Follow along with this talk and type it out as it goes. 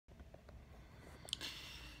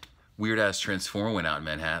Weird ass transformer went out in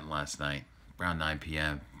Manhattan last night around 9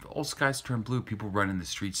 p.m. The whole skies turned blue. People running the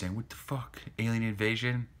streets saying, "What the fuck? Alien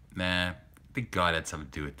invasion?" Nah, I think God had something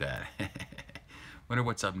to do with that. Wonder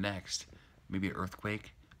what's up next. Maybe an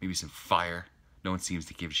earthquake? Maybe some fire? No one seems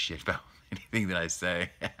to give a shit about anything that I say.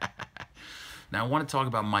 Now I want to talk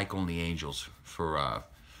about Michael and the angels for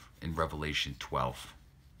in Revelation 12.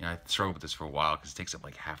 You know, I struggled with this for a while because it takes up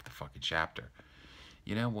like half the fucking chapter.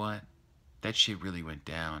 You know what? That shit really went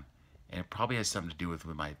down. And it probably has something to do with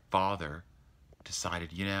when my father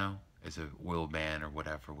decided, you know, as a oil man or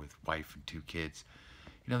whatever with wife and 2 kids,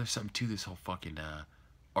 you know, there's something to this whole fucking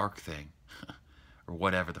ark thing or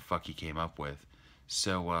whatever the fuck he came up with.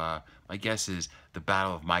 So my guess is the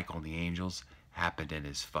battle of Michael and the angels happened in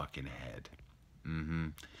his fucking head.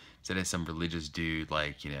 Instead of some religious dude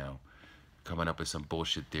like, you know, coming up with some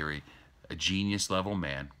bullshit theory, a genius level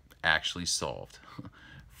man actually solved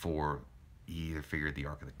for, he either figured the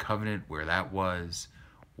Ark of the Covenant, where that was,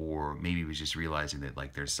 or maybe he was just realizing that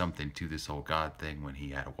like there's something to this whole God thing when he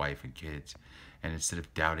had a wife and kids, and instead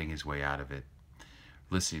of doubting his way out of it,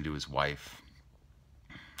 listening to his wife,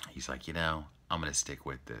 he's like, you know, I'm gonna stick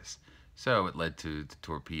with this. So it led to the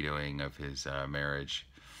torpedoing of his marriage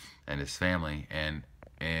and his family, and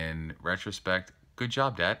in retrospect, good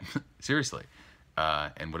job, Dad. Seriously.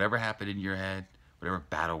 And whatever happened in your head, whatever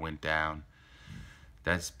battle went down,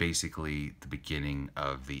 that's basically the beginning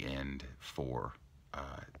of the end for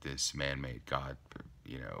this man-made God,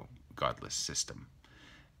 you know, godless system.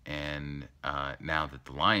 And now that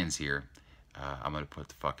the lion's here, I'm going to put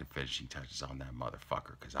the fucking finishing touches on that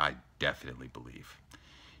motherfucker, because I definitely believe.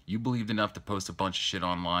 You believed enough to post a bunch of shit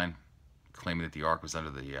online claiming that the ark was under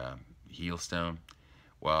the heel stone.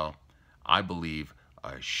 Well, I believe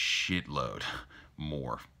a shitload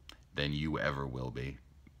more than you ever will be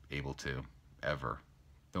able to, ever.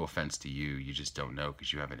 No offense to you, you just don't know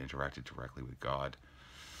because you haven't interacted directly with God.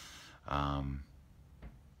 And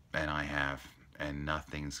I have, and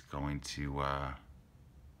nothing's going to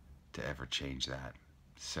ever change that.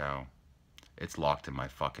 So, it's locked in my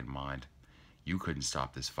fucking mind. You couldn't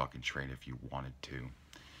stop this fucking train if you wanted to.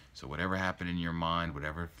 So whatever happened in your mind,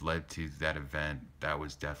 whatever led to that event, that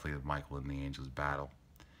was definitely the Michael and the angels battle.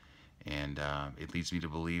 And it leads me to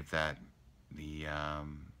believe that the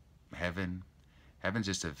heaven's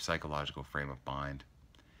just a psychological frame of mind.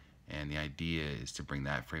 And the idea is to bring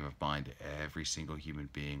that frame of mind to every single human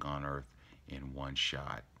being on earth in one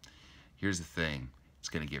shot. Here's the thing. It's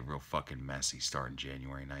going to get real fucking messy starting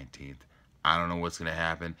January 19th. I don't know what's going to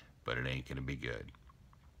happen, but it ain't going to be good.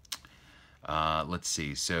 Let's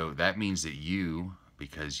see. So that means that you,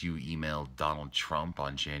 because you emailed Donald Trump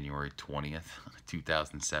on January 20th,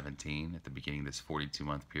 2017, at the beginning of this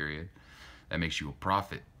 42-month period, that makes you a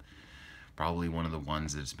prophet. Probably one of the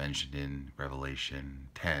ones that's mentioned in Revelation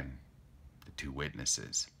 10, the 2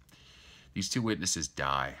 witnesses. These 2 witnesses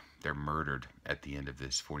die. They're murdered at the end of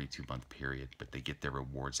this 42-month period, but they get their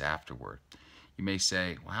rewards afterward. You may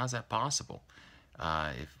say, well, how's that possible?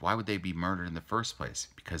 Why would they be murdered in the first place?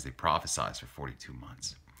 Because they prophesied for 42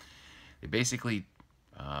 months. They basically,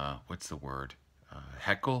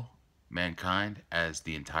 heckle mankind as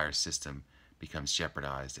the entire system becomes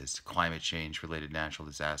jeopardized, as climate change related natural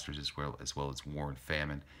disasters as well as war and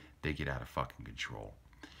famine, they get out of fucking control.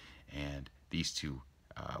 And these 2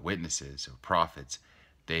 witnesses or prophets,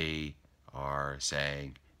 they are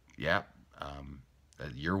saying, yep,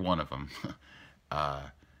 you're one of them.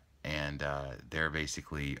 And they're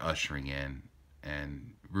basically ushering in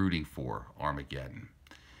and rooting for Armageddon.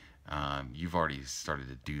 You've already started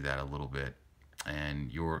to do that a little bit,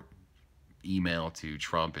 and your email to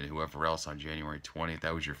Trump and whoever else on January 20th,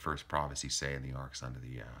 that was your first prophecy saying the ark's under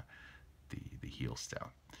the heel stone.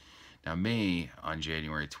 Now me, on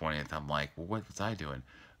January 20th, I'm like, well, what was I doing?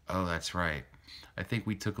 Oh, that's right. I think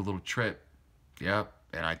we took a little trip. Yep.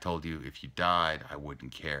 And I told you, if you died, I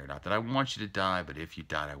wouldn't care. Not that I want you to die, but if you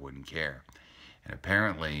died, I wouldn't care. And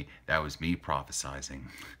apparently, that was me prophesizing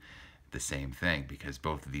the same thing, because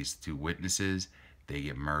both of these 2 witnesses, they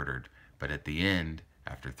get murdered. But at the end,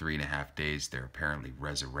 after 3.5 days, they're apparently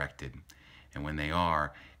resurrected. And when they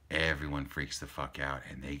are, everyone freaks the fuck out,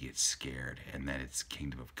 and they get scared. And then it's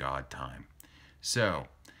Kingdom of God time. So,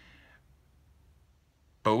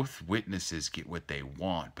 both witnesses get what they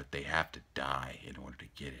want, but they have to die in order to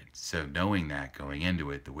get it. So knowing that going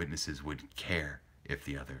into it, the witnesses wouldn't care if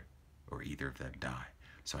the other or either of them die.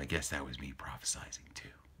 So I guess that was me prophesizing too.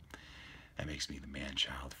 That makes me the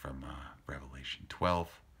man-child from Revelation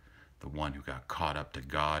 12, the one who got caught up to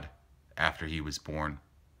God after he was born.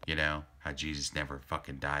 You know, how Jesus never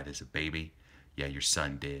fucking died as a baby. Yeah, your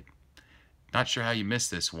son did. Not sure how you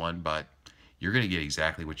missed this one, but You're going to get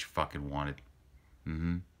exactly what you fucking wanted.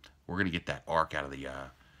 We're going to get that ark out of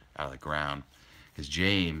the ground. Because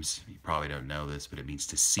James, you probably don't know this, but it means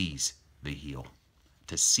to seize the heel.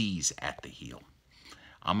 To seize at the heel.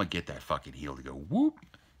 I'm going to get that fucking heel to go whoop.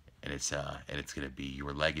 And it's going to be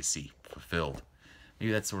your legacy fulfilled.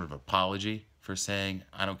 Maybe that's sort of apology for saying,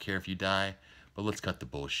 I don't care if you die, but let's cut the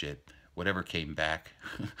bullshit. Whatever came back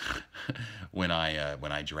when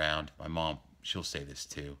I drowned, my mom, she'll say this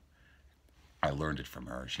too. I learned it from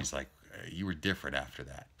her. She's like, you were different after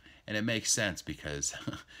that. And it makes sense because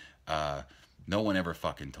no one ever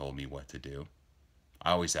fucking told me what to do.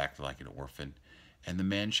 I always acted like an orphan. And the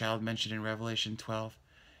man-child mentioned in Revelation 12,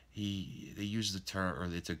 they use the term,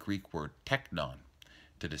 or it's a Greek word, teknon,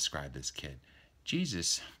 to describe this kid.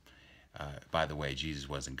 Jesus, by the way, Jesus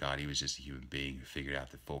wasn't God. He was just a human being who figured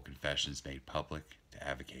out that full confessions made public to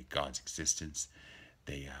advocate God's existence.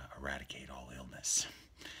 They eradicate all illness.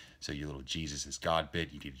 So your little Jesus is God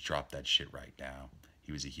bit, you need to drop that shit right now.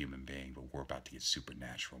 He was a human being, but we're about to get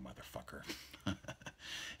supernatural, motherfucker.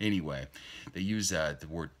 Anyway, they use the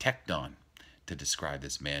word teknon to describe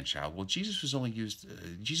this man-child. Well, Jesus was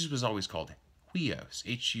always called huios,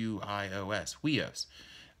 Huios, huios,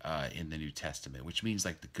 in the New Testament, which means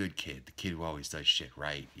like the good kid, the kid who always does shit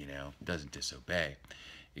right, doesn't disobey.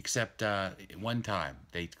 Except one time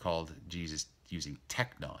they called Jesus using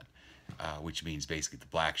teknon, which means basically the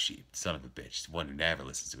black sheep, son of a bitch, the one who never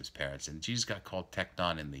listens to his parents. And Jesus got called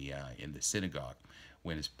teknon in the synagogue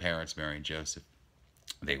when his parents, Mary and Joseph,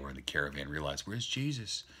 they were in the caravan, realized, where's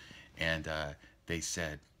Jesus? And they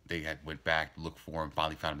said, went back to look for him,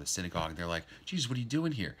 finally found him in the synagogue, and they're like, Jesus, what are you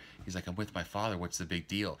doing here? He's like, I'm with my father, what's the big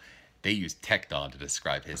deal? They used teknon to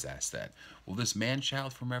describe his ass then. Well, this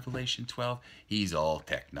man-child from Revelation 12, he's all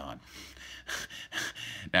teknon.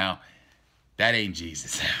 Now, that ain't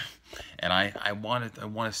Jesus. And I want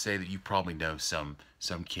to say that you probably know some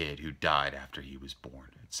kid who died after he was born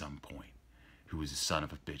at some point, who was a son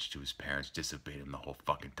of a bitch to his parents, disobeyed him the whole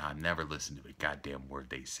fucking time, never listened to a goddamn word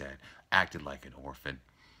they said, acted like an orphan,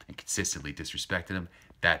 and consistently disrespected him.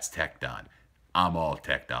 That's teknon. I'm all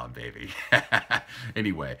teknon, baby.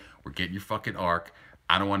 Anyway, we're getting your fucking ark.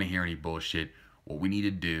 I don't want to hear any bullshit. What we need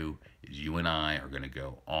to do is you and I are going to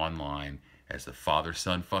go online as the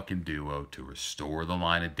father-son fucking duo to restore the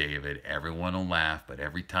line of David. Everyone will laugh, but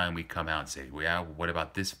every time we come out and say, well, yeah, what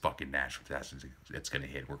about this fucking natural disaster that's going to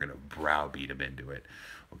hit? We're going to browbeat them into it.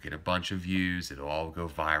 We'll get a bunch of views. It'll all go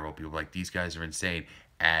viral. People are like, these guys are insane.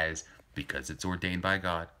 Because it's ordained by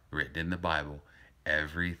God, written in the Bible,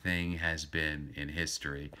 everything has been in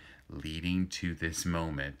history leading to this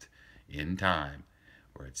moment in time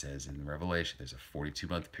where it says in Revelation, there's a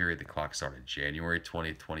 42-month period. The clock started January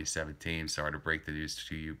 20th, 2017. Sorry to break the news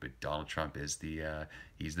to you, but Donald Trump is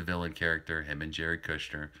he's the villain character, him and Jared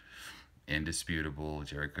Kushner. Indisputable.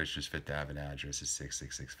 Jared Kushner's Fifth Avenue address is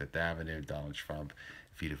 666 Fifth Avenue. Donald Trump,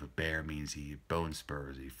 feet of a bear means he bone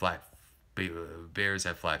spurs. Bears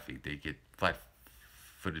have flat feet. They get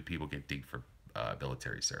flat-footed people get dinged for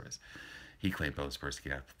military service. He claimed bone spurs to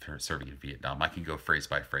get out of serving in Vietnam. I can go phrase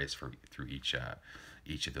by phrase through each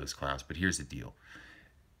of those clowns. But here's the deal.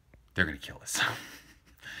 They're going to kill us.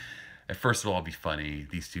 At first of all, it'll be funny.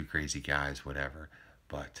 These two crazy guys, whatever.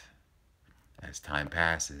 But as time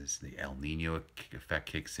passes, the El Nino effect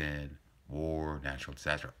kicks in. War, natural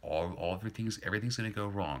disaster. Everything's going to go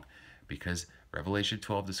wrong. Because Revelation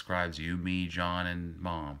 12 describes you, me, John, and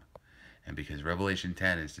Mom. And because Revelation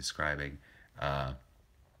 10 is describing,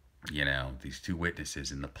 these two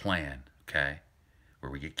witnesses in the plan, okay?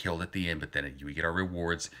 Where we get killed at the end, but then we get our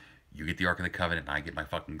rewards. You get the Ark of the Covenant, and I get my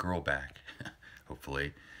fucking girl back,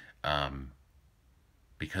 hopefully.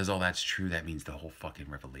 Because all that's true, that means the whole fucking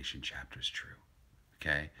Revelation chapter is true,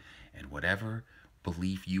 okay? And whatever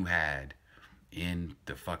belief you had in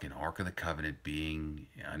the fucking Ark of the Covenant being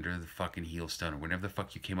under the fucking heel stone, or whenever the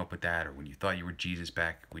fuck you came up with that, or when you thought you were Jesus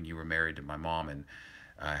back when you were married to my mom and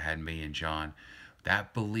had me and John,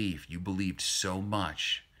 that belief, you believed so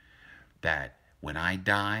much that when I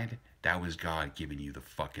died, that was God giving you the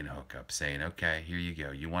fucking hookup, saying, okay, here you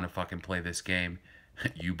go. You want to fucking play this game?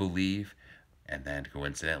 You believe? And then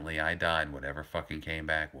coincidentally, I died. Whatever fucking came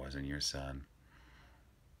back wasn't your son.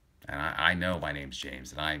 And I know my name's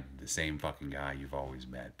James, and I'm the same fucking guy you've always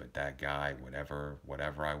met. But that guy, whatever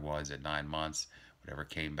I was at 9 months, whatever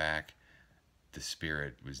came back, the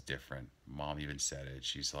spirit was different. Mom even said it.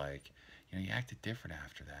 She's like, you acted different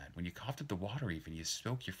after that. When you coughed up the water even, you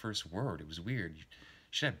spoke your first word. It was weird. You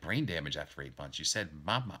should have brain damage after 8 months. You said,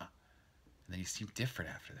 mama. And then you seemed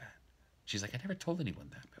different after that. She's like, I never told anyone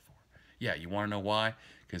that before. Yeah, you want to know why?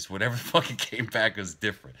 Because whatever fucking came back was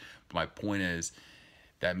different. But my point is,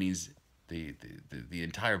 that means the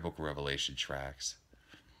entire book of Revelation tracks.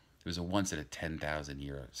 There's a once in a 10,000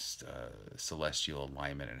 year celestial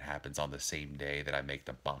alignment, and it happens on the same day that I make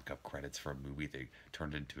the bonk up credits for a movie that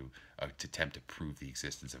turned into an attempt to prove the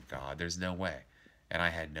existence of God. There's no way. And I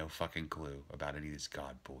had no fucking clue about any of this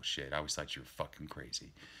God bullshit. I always thought you were fucking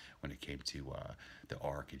crazy when it came to the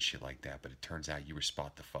Ark and shit like that. But it turns out you were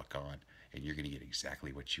spot the fuck on, and you're going to get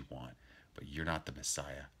exactly what you want. But you're not the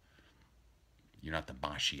Messiah. You're not the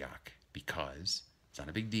Mashiach, because it's not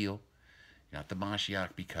a big deal. You're not the Mashiach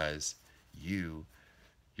because your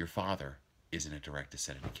father isn't a direct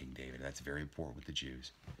descendant of King David. That's very important with the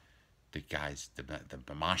Jews. The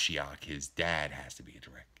Mashiach, his dad has to be a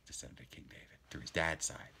direct descendant of King David through his dad's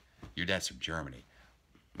side. Your dad's from Germany.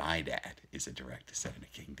 My dad is a direct descendant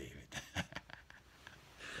of King David.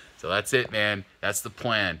 So that's it, man. That's the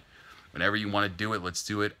plan. Whenever you want to do it, let's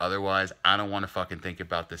do it. Otherwise, I don't want to fucking think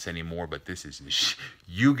about this anymore. But this is,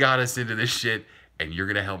 you got us into this shit, and you're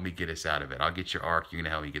going to help me get us out of it. I'll get your arc. You're going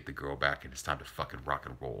to help me get the girl back, and it's time to fucking rock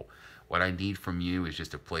and roll. What I need from you is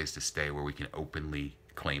just a place to stay where we can openly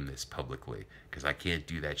claim this publicly, because I can't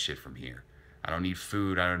do that shit from here. I don't need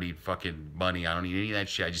food. I don't need fucking money. I don't need any of that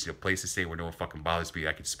shit. I just need a place to stay where no one fucking bothers me.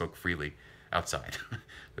 I can smoke freely outside.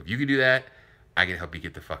 If you can do that, I can help you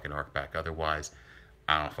get the fucking arc back. Otherwise,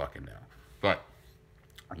 I don't fucking know. But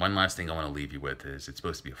one last thing I want to leave you with is it's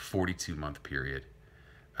supposed to be a 42-month period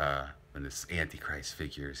when this Antichrist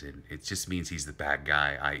figures, and it just means he's the bad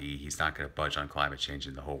guy, i.e. he's not going to budge on climate change,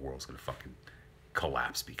 and the whole world's going to fucking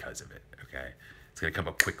collapse because of it, okay? It's going to come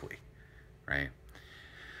up quickly, right?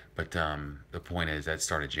 But the point is that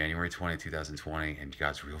started January 20, 2020, and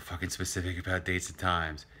God's real fucking specific about dates and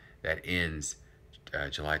times. That ends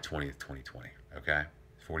July 20th, 2020, okay?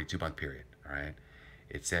 42-month period, all right?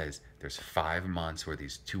 It says there's 5 months where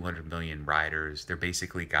these 200 million riders, they're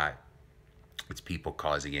basically it's people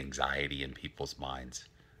causing anxiety in people's minds,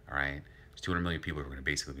 all right? There's 200 million people who are going to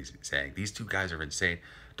basically be saying, these two guys are insane,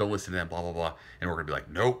 don't listen to them, blah, blah, blah. And we're going to be like,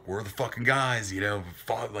 nope, we're the fucking guys, you know,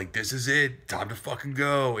 like, this is it, time to fucking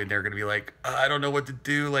go. And they're going to be like, I don't know what to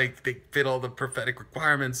do, like, they fit all the prophetic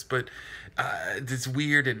requirements, but it's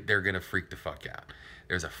weird, and they're going to freak the fuck out.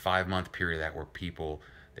 There's a 5-month period of that where people,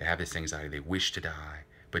 they have this anxiety, they wish to die,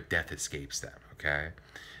 but death escapes them, okay?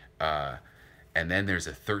 And then there's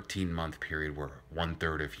a 13-month period where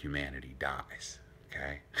 1/3 of humanity dies,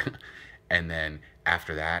 okay? And then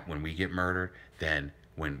after that, when we get murdered, then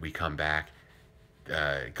when we come back,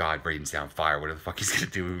 God rains down fire, whatever the fuck he's going to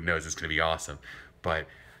do, who knows, it's going to be awesome. But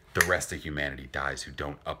the rest of humanity dies who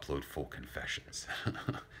don't upload full confessions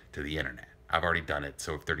to the internet. I've already done it,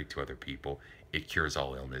 so have 32 other people. It cures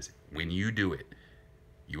all illness. When you do it,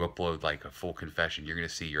 you upload like a full confession, you're going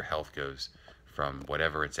to see your health goes from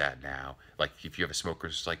whatever it's at now. Like if you have a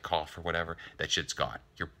smoker's like cough or whatever, that shit's gone.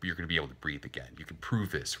 You're going to be able to breathe again. You can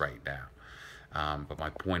prove this right now. But my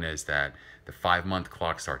point is that the 5-month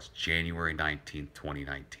clock starts January 19th,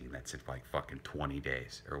 2019. That's in like fucking 20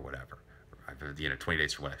 days or whatever. 20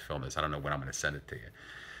 days from when I film this. I don't know when I'm going to send it to you.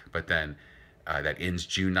 But then that ends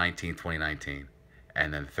June 19th, 2019.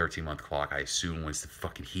 And then the 13-month clock, I assume, was the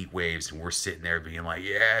fucking heat waves, and we're sitting there being like,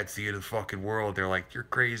 yeah, it's the end of the fucking world. They're like, you're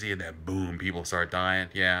crazy. And then boom, people start dying.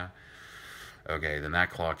 Yeah. Okay, then that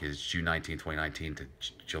clock is June 19, 2019 to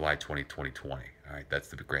July 20, 2020. All right, that's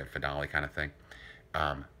the grand finale kind of thing.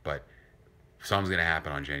 But something's going to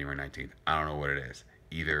happen on January 19th. I don't know what it is.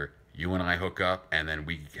 Either you and I hook up and then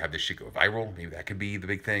we have this shit go viral. Maybe that could be the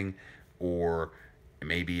big thing. Or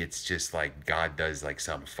maybe it's just like God does like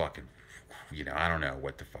some fucking, you know, I don't know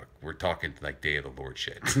what the fuck. We're talking like Day of the Lord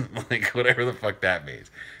shit. Like whatever the fuck that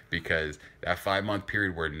means. Because that 5-month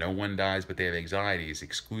period where no one dies but they have anxiety is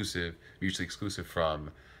exclusive, mutually exclusive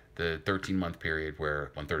from the 13-month period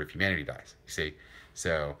where 1/3 of humanity dies. You see?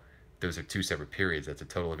 So those are 2 separate periods. That's a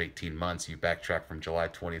total of 18 months. You backtrack from July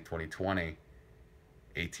 20th, 2020.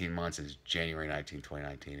 18 months is January 19th,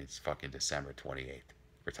 2019. It's fucking December 28th.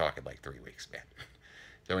 We're talking like 3 weeks, man.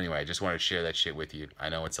 So anyway, I just wanted to share that shit with you. I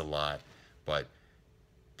know it's a lot, but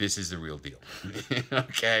this is the real deal.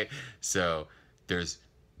 Okay? So there's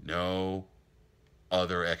no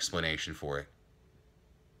other explanation for it.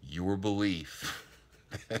 Your belief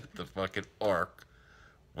that the fucking ark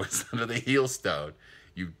was under the heel-stone.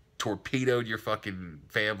 You torpedoed your fucking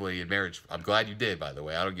family and marriage. I'm glad you did, by the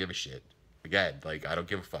way. I don't give a shit. Again, like, I don't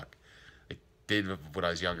give a fuck. I did when I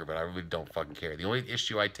was younger, but I really don't fucking care. The only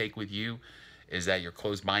issue I take with you is that you're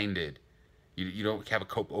closed-minded. You don't have a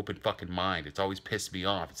open fucking mind. It's always pissed me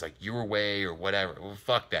off. It's like your way or whatever. Well,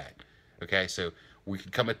 fuck that. Okay, so we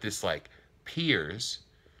can come at this like peers,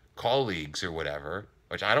 colleagues or whatever,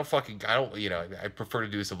 which I don't, you know, I prefer to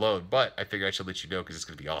do this alone, but I figure I should let you know because it's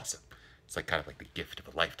going to be awesome. It's like kind of like the gift of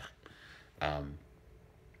a lifetime.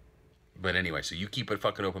 But anyway, so you keep a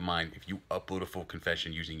fucking open mind. If you upload a full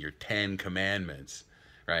confession using your 10 commandments,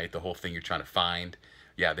 right? The whole thing you're trying to find,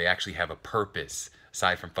 yeah, they actually have a purpose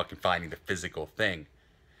aside from fucking finding the physical thing.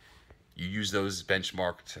 You use those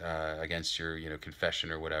benchmarked against your,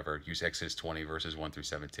 confession or whatever. Use Exodus 20 verses 1 through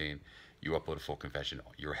 17. You upload a full confession.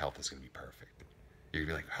 Your health is going to be perfect. You're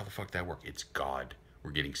going to be like, how the fuck did that work? It's God. We're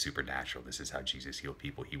getting supernatural. This is how Jesus healed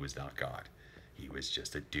people. He was not God. He was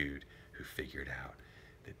just a dude who figured out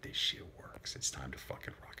that this shit works. It's time to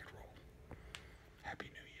fucking rock and roll. Happy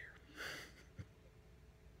New Year.